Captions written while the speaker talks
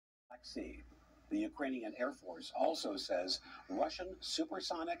Black Sea. The Ukrainian Air Force also says Russian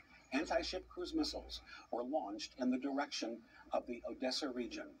supersonic anti-ship cruise missiles were launched in the direction of the Odessa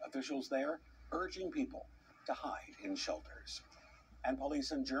region. Officials there urging people to hide in shelters. And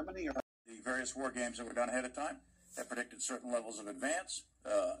police in Germany are... The various war games that were done ahead of time that predicted certain levels of advance,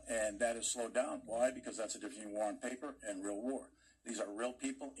 and that is slowed down. Why? Because that's a difference between war on paper and real war. These are real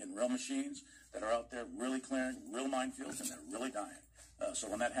people in real machines that are out there really clearing real minefields, and they're really dying. So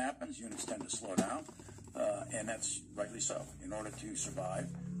when that happens, units tend to slow down, and that's rightly so, in order to survive,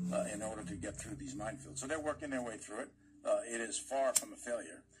 in order to get through these minefields. So they're working their way through it. It is far from a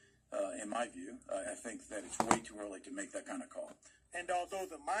failure, in my view. I think that it's way too early to make that kind of call. And although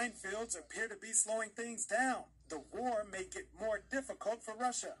the minefields appear to be slowing things down, the war may get more difficult for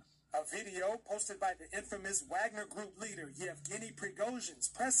Russia. A video posted by the infamous Wagner Group leader Yevgeny Prigozhin's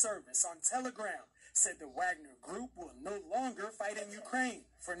press service on Telegram said the Wagner Group will no longer fight in Ukraine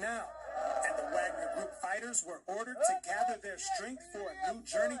for now. And the Wagner Group fighters were ordered to gather their strength for a new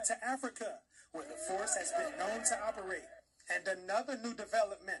journey to Africa, where the force has been known to operate. And another new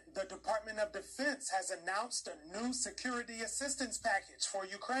development, the Department of Defense has announced a new security assistance package for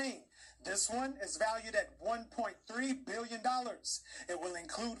Ukraine. This one is valued at $1.3 billion. It will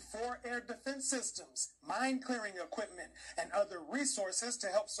include 4 air defense systems, mine-clearing equipment, and other resources to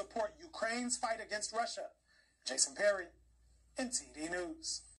help support Ukraine's fight against Russia. Jason Perry, NTD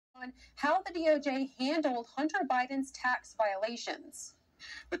News. On how the DOJ handled Hunter Biden's tax violations.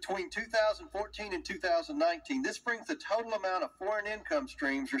 Between 2014 and 2019, this brings the total amount of foreign income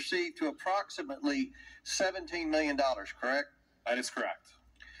streams received to approximately $17 million, correct? That is correct.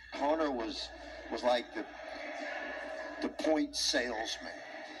 Hunter was like the point salesman.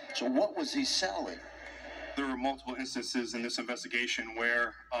 So what was he selling? There were multiple instances in this investigation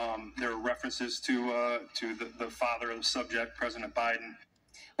where there were references to the father of the subject, President Biden.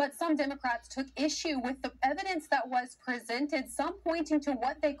 But some Democrats took issue with the evidence that was presented, some pointing to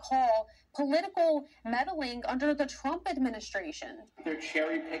what they call political meddling under the Trump administration. They're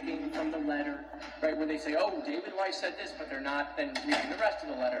cherry picking from the letter, right, where they say, oh, David Weiss said this, but they're not then reading the rest of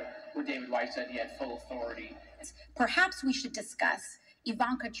the letter where David Weiss said he had full authority. Perhaps we should discuss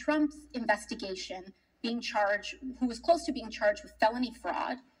Ivanka Trump's investigation, who was close to being charged with felony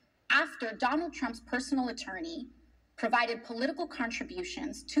fraud, after Donald Trump's personal attorney provided political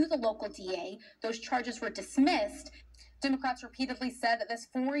contributions to the local DA. Those charges were dismissed. Democrats repeatedly said that this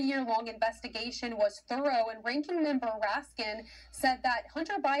 4-year-long investigation was thorough, and Ranking Member Raskin said that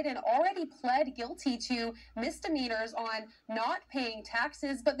Hunter Biden already pled guilty to misdemeanors on not paying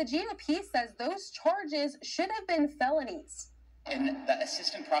taxes, but the GOP says those charges should have been felonies. And the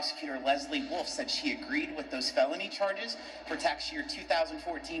assistant prosecutor, Leslie Wolf, said she agreed with those felony charges for tax year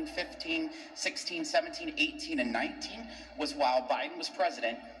 2014, 15, 16, 17, 18, and 19 was while Biden was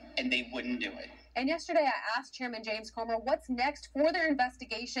president, and they wouldn't do it. And yesterday I asked Chairman James Comer what's next for their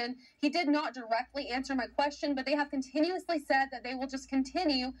investigation. He did not directly answer my question, but they have continuously said that they will just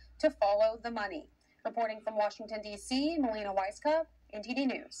continue to follow the money. Reporting from Washington, D.C., Melina Weisskopf, NTD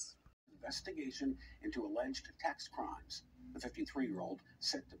News. Investigation into alleged tax crimes. The 53-year-old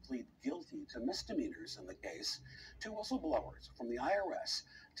set to plead guilty to misdemeanors in the case. 2 whistleblowers from the IRS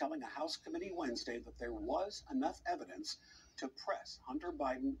telling a House committee Wednesday that there was enough evidence to press Hunter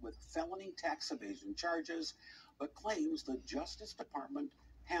Biden with felony tax evasion charges, but claims the Justice Department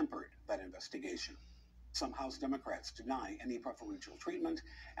hampered that investigation. Some House Democrats deny any preferential treatment,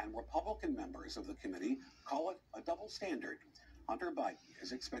 and Republican members of the committee call it a double standard. Hunter Biden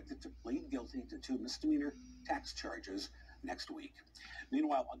is expected to plead guilty to 2 misdemeanor tax charges next week.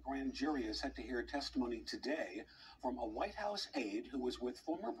 Meanwhile, a grand jury is set to hear testimony today from a White House aide who was with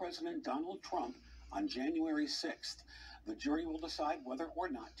former President Donald Trump on January 6th. The jury will decide whether or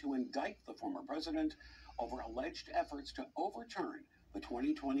not to indict the former president over alleged efforts to overturn the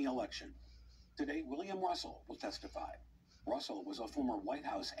 2020 election. Today, William Russell will testify. Russell was a former White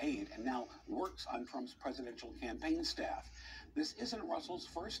House aide and now works on Trump's presidential campaign staff. This isn't Russell's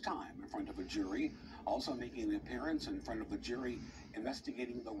first time in front of a jury, also making an appearance in front of the jury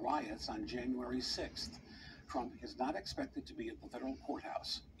investigating the riots on January 6th. Trump is not expected to be at the federal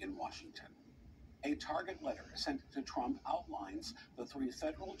courthouse in Washington. A target letter sent to Trump outlines the 3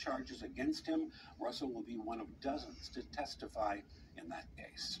 federal charges against him. Russell will be one of dozens to testify in that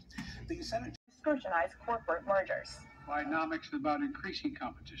case. The Senate scrutinize corporate mergers. Bidenomics is about increasing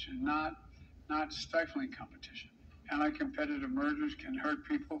competition, not stifling competition. Anti-competitive mergers can hurt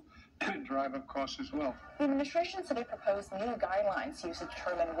people drive up costs as well. The administration today proposed new guidelines used to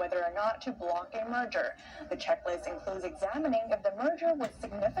determine whether or not to block a merger. The checklist includes examining if the merger would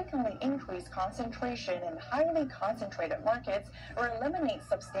significantly increase concentration in highly concentrated markets or eliminate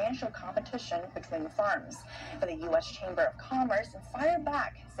substantial competition between firms. But the U.S. Chamber of Commerce fired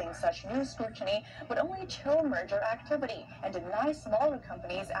back, saying such new scrutiny would only chill merger activity and deny smaller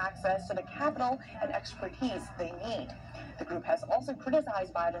companies access to the capital and expertise they need. The group has also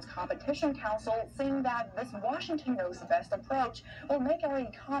criticized Biden's Competition Council, saying that this Washington knows best approach will make our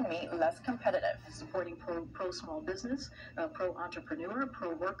economy less competitive. Supporting pro small business, pro entrepreneur,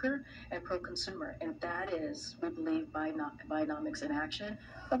 pro worker, and pro consumer. And that is, we believe, Bidenomics in action.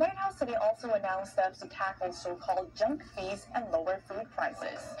 The White House today also announced steps to tackle so-called junk fees and lower food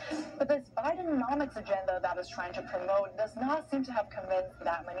prices. But this Bidenomics agenda that is trying to promote does not seem to have convinced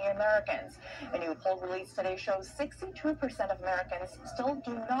that many Americans. A new poll released today shows 62% of Americans still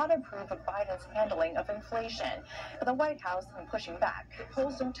do not approve of Biden's handling of inflation. But the White House is pushing back. The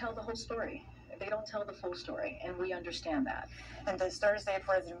polls don't tell the whole story. They don't tell the full story, and we understand that. And this Thursday,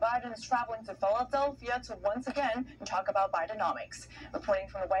 President Biden is traveling to Philadelphia to once again talk about Bidenomics. Reporting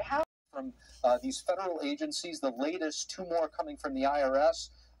from the White House. From these federal agencies, the latest, 2 more coming from the IRS,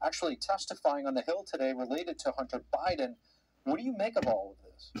 actually testifying on the Hill today related to Hunter Biden. What do you make of all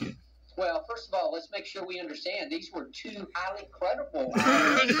of this? Well, first of all, let's make sure we understand these were 2 highly credible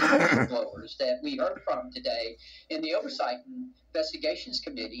whistleblowers that we heard from today in the Oversight and Investigations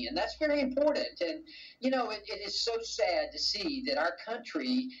Committee, and that's very important. And, you know, it is so sad to see that our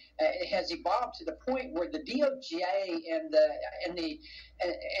country has evolved to the point where the DOJ and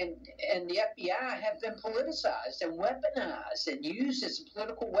the FBI have been politicized and weaponized and used as a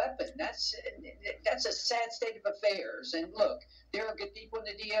political weapon. That's a sad state of affairs. And look, there are good people in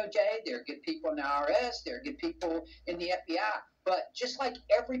the DOJ, there are good people in the IRS, there are good people in the FBI. But just like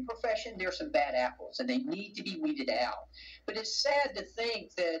every profession, there's some bad apples, and they need to be weeded out. But it's sad to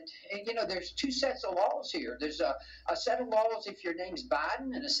think that, you know, there's 2 sets of laws here. There's a set of laws if your name's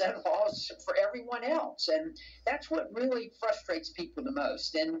Biden and a set of laws for everyone else. And that's what really frustrates people the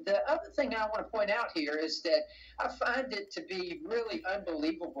most. And the other thing I want to point out here is that I find it to be really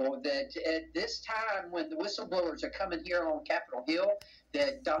unbelievable that at this time when the whistleblowers are coming here on Capitol Hill,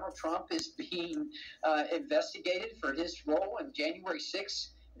 that Donald Trump is being investigated for his role on January 6th.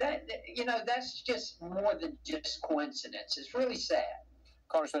 That's just more than just coincidence. It's really sad.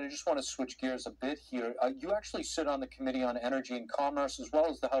 Congressman, I just want to switch gears a bit here. You actually sit on the Committee on Energy and Commerce as well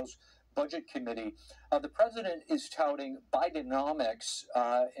as the House Budget Committee. The president is touting Bidenomics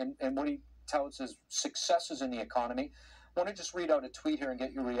and what he touts as successes in the economy. I want to just read out a tweet here and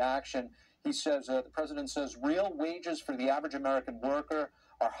get your reaction. He says, the president says, real wages for the average American worker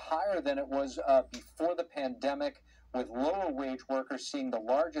are higher than it was before the pandemic, with lower wage workers seeing the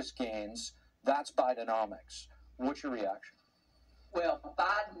largest gains. That's Bidenomics. What's your reaction? Well,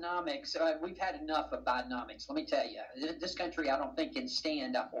 Bidenomics, we've had enough of Bidenomics. Let me tell you, this country, I don't think, can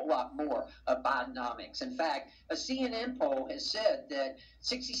stand a whole lot more of Bidenomics. In fact, a CNN poll has said that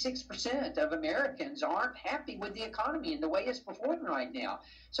 66% of Americans aren't happy with the economy and the way it's performing right now.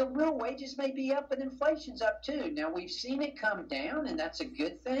 So real wages may be up, but inflation's up too. Now, we've seen it come down, and that's a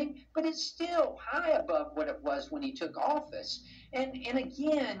good thing, but it's still high above what it was when he took office. And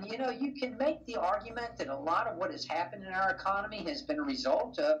again, you know, you can make the argument that a lot of what has happened in our economy has been a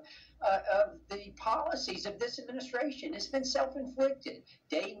result of the policies of this administration. It's been self-inflicted.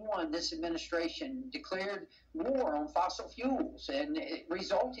 Day one, this administration declared war on fossil fuels, and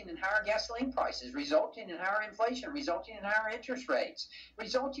resulting in higher gasoline prices, resulting in higher inflation, resulting in higher interest rates,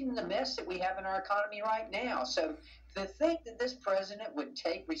 resulting in the mess that we have in our economy right now. So to think that this president would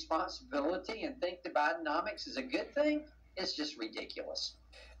take responsibility and think that Bidenomics is a good thing, it's just ridiculous.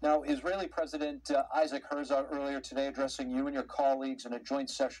 Now, Israeli President Isaac Herzog earlier today addressing you and your colleagues in a joint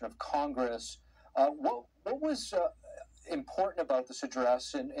session of Congress. What was important about this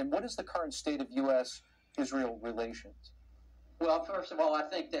address, and what is the current state of U.S.-Israel relations? Well, first of all, I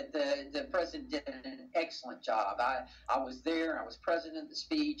think that the president did an excellent job. I was there, I was present at the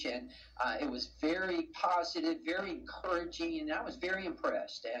speech, and it was very positive, very encouraging, and I was very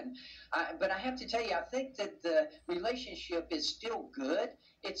impressed. But I have to tell you, I think that the relationship is still good.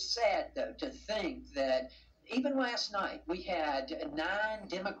 It's sad, though, to think that even last night, we had 9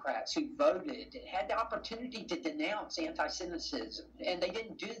 Democrats who voted, had the opportunity to denounce anti-Semitism, and they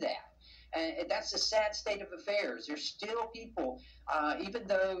didn't do that. And that's a sad state of affairs. There's still people, even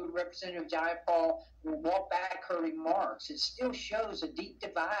though Representative Jayapal will walk back her remarks, it still shows a deep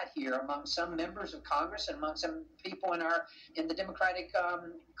divide here among some members of Congress and among some people in the Democratic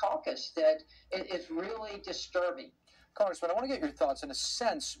caucus that is really disturbing. Congressman, I want to get your thoughts. In a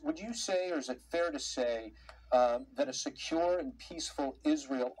sense, would you say, or is it fair to say, that a secure and peaceful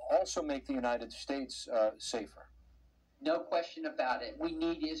Israel also make the United States safer? No question about it. We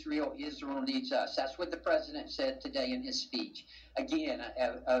need Israel. Israel needs us. That's what the president said today in his speech. Again,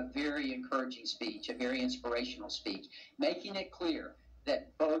 a very encouraging speech, a very inspirational speech, making it clear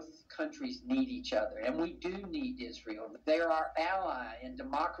that both countries need each other. And we do need Israel. They're our ally in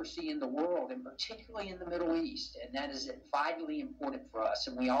democracy in the world, and particularly in the Middle East. And that is vitally important for us.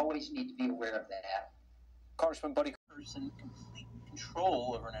 And we always need to be aware of that. Congressman Buddy. Person complete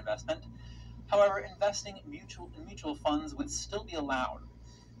control over an investment. However, investing in mutual funds would still be allowed.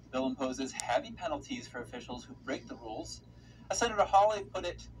 The bill imposes heavy penalties for officials who break the rules. As Senator Hawley put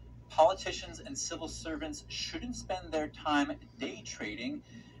it, politicians and civil servants shouldn't spend their time day trading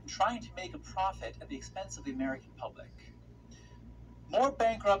and trying to make a profit at the expense of the American public. More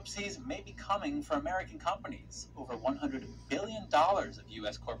bankruptcies may be coming for American companies. Over $100 billion of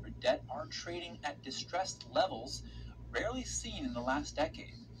U.S. corporate debt are trading at distressed levels rarely seen in the last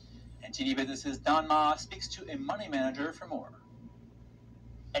decade. NTD Business's Don Ma speaks to a money manager for more.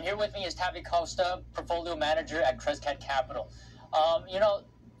 And here with me is Tavi Costa, portfolio manager at Crescat Capital.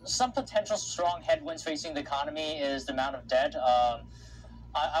 Some potential strong headwinds facing the economy is the amount of debt.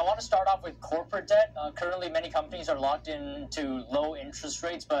 I want to start off with corporate debt. Currently, many companies are locked into low interest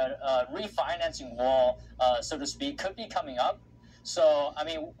rates, but refinancing wall, so to speak, could be coming up. So,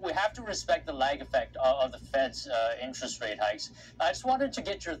 we have to respect the lag effect of the Fed's interest rate hikes. I just wanted to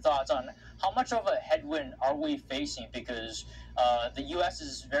get your thoughts on how much of a headwind are we facing, because the U.S.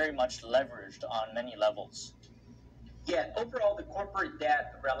 is very much leveraged on many levels. Yeah, overall, the corporate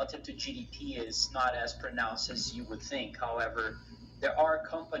debt relative to GDP is not as pronounced as you would think. However, there are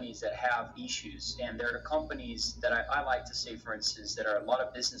companies that have issues, and there are companies that I like to say, for instance, that are a lot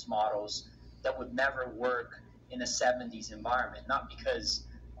of business models that would never work in a 70s environment, not because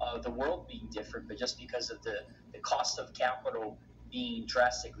of the world being different, but just because of the cost of capital being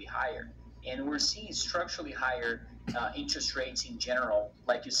drastically higher. And we're seeing structurally higher interest rates in general.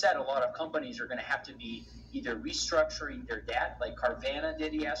 Like you said, a lot of companies are going to have to be either restructuring their debt, like Carvana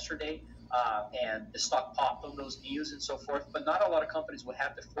did yesterday, and the stock popped on those news and so forth. But not a lot of companies will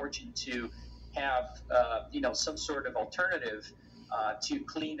have the fortune to have, some sort of alternative to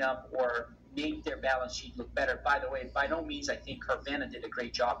clean up or make their balance sheet look better. By the way, by no means I think Carvana did a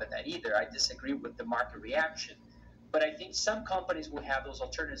great job at that either. I disagree with the market reaction. But I think some companies will have those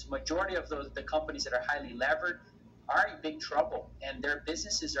alternatives. Majority of the companies that are highly levered are in big trouble, and their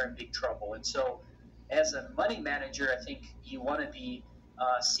businesses are in big trouble. And so as a money manager, I think you want to be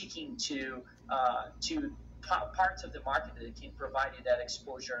seeking to parts of the market that can provide you that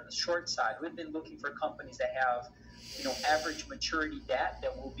exposure on the short side. We've been looking for companies that have, average maturity debt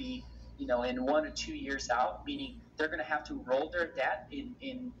that will be, in 1 or 2 years out, meaning they're going to have to roll their debt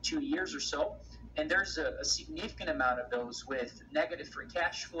in 2 years or so. And there's a significant amount of those with negative free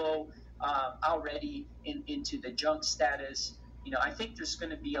cash flow, already into the junk status. I think there's going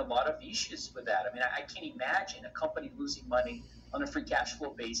to be a lot of issues with that. I can't imagine a company losing money on a free cash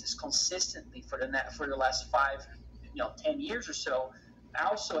flow basis consistently for the last 5, 10 years or so,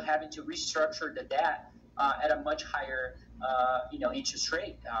 also having to restructure the debt at a much higher, interest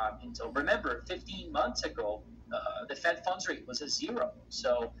rate. And so remember, 15 months ago, the Fed funds rate was 0.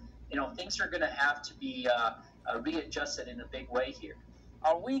 So, things are going to have to be readjusted in a big way here.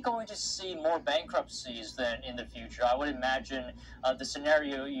 Are we going to see more bankruptcies then in the future? I would imagine the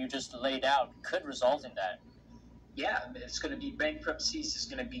scenario you just laid out could result in that. Yeah, it's going to be bankruptcies. It's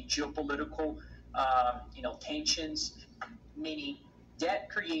going to be geopolitical, tensions, meaning debt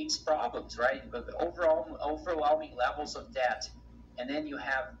creates problems, right? But the overwhelming levels of debt, and then you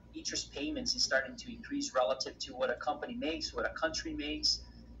have interest payments is starting to increase relative to what a company makes, what a country makes.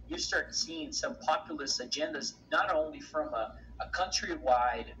 You start seeing some populist agendas, not only from a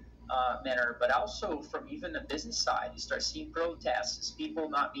countrywide manner, but also from even the business side. You start seeing protests, people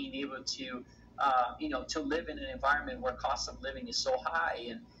not being able to, to live in an environment where cost of living is so high,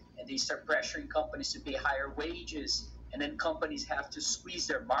 and they start pressuring companies to pay higher wages, and then companies have to squeeze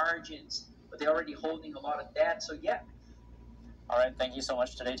their margins, but they're already holding a lot of debt. So yeah. All right, thank you so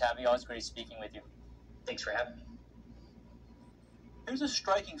much today, Tavi. Always great speaking with you. Thanks for having me. There's a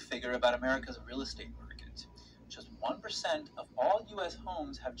striking figure about America's real estate market. Just 1% of all U.S.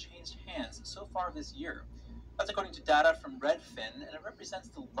 homes have changed hands so far this year. That's according to data from Redfin, and it represents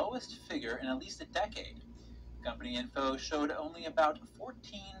the lowest figure in at least a decade. Company info showed only about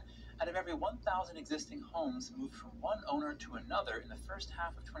 14 out of every 1,000 existing homes moved from one owner to another in the first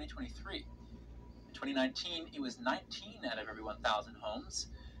half of 2023. In 2019, it was 19 out of every 1,000 homes.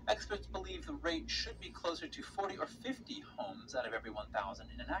 Experts believe the rate should be closer to 40 or 50 homes out of every 1,000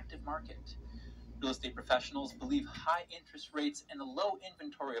 in an active market. Real estate professionals believe high interest rates and a low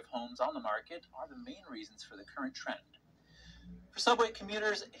inventory of homes on the market are the main reasons for the current trend. For subway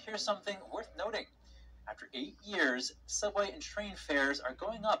commuters, here's something worth noting. After 8 years, subway and train fares are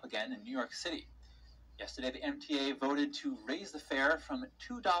going up again in New York City. Yesterday, the MTA voted to raise the fare from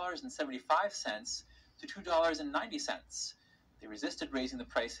 $2.75 to $2.90. They resisted raising the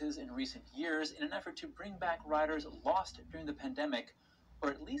prices in recent years in an effort to bring back riders lost during the pandemic, or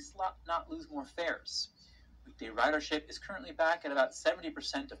at least not lose more fares. Weekday ridership is currently back at about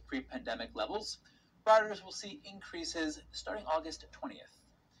 70% of pre-pandemic levels. Riders will see increases starting August 20th.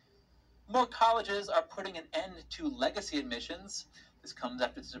 More colleges are putting an end to legacy admissions. This comes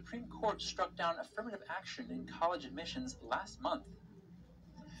after the Supreme Court struck down affirmative action in college admissions last month.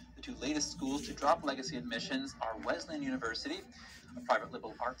 The two latest schools to drop legacy admissions are Wesleyan University, a private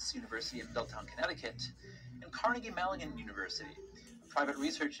liberal arts university in Middletown, Connecticut, and Carnegie Mellon University, a private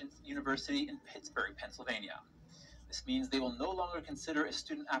research university in Pittsburgh, Pennsylvania. This means they will no longer consider a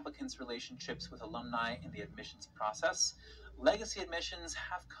student applicant's relationships with alumni in the admissions process. Legacy admissions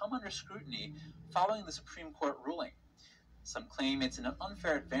have come under scrutiny following the Supreme Court ruling. Some claim it's an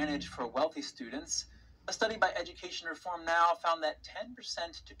unfair advantage for wealthy students. A study by Education Reform Now found that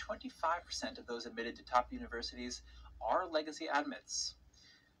 10% to 25% of those admitted to top universities are legacy admits.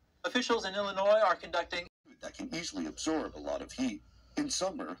 Officials in Illinois are conducting that can easily absorb a lot of heat. In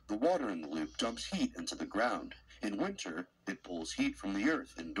summer, the water in the loop dumps heat into the ground. In winter, it pulls heat from the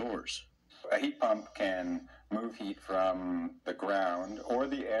earth indoors. A heat pump can move heat from the ground or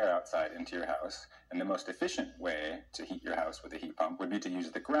the air outside into your house. And the most efficient way to heat your house with a heat pump would be to use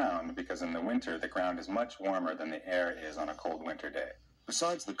the ground, because in the winter, the ground is much warmer than the air is on a cold winter day.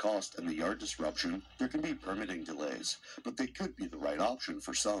 Besides the cost and the yard disruption, there can be permitting delays, but they could be the right option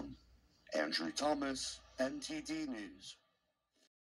for some. Andrew Thomas, NTD News.